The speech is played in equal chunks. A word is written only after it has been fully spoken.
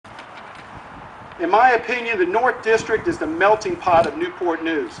In my opinion, the North District is the melting pot of Newport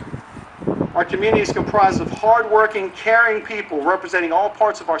News. Our community is comprised of hardworking, caring people representing all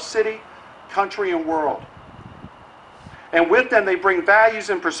parts of our city, country, and world. And with them, they bring values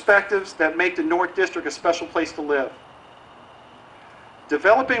and perspectives that make the North District a special place to live.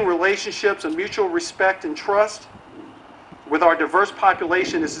 Developing relationships of mutual respect and trust with our diverse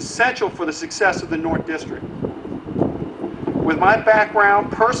population is essential for the success of the North District. With my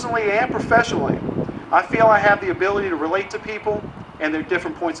background, personally and professionally, I feel I have the ability to relate to people and their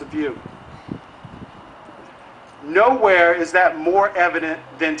different points of view. Nowhere is that more evident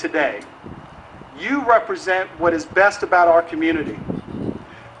than today. You represent what is best about our community.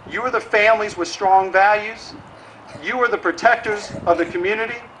 You are the families with strong values. You are the protectors of the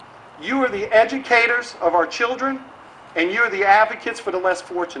community. You are the educators of our children. And you are the advocates for the less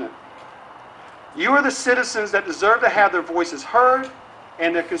fortunate. You are the citizens that deserve to have their voices heard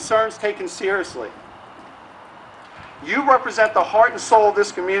and their concerns taken seriously. You represent the heart and soul of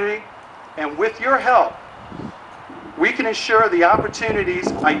this community, and with your help, we can ensure the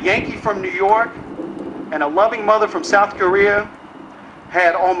opportunities a Yankee from New York and a loving mother from South Korea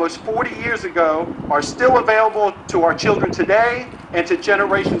had almost 40 years ago are still available to our children today and to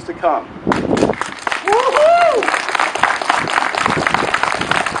generations to come. Woo-hoo!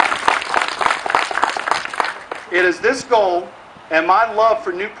 It is this goal and my love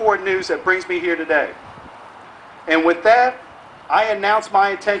for Newport News that brings me here today. And with that, I announce my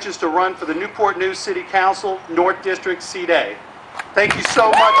intentions to run for the Newport News City Council, North District, Seat A. Thank you so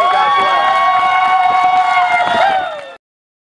much, and God bless.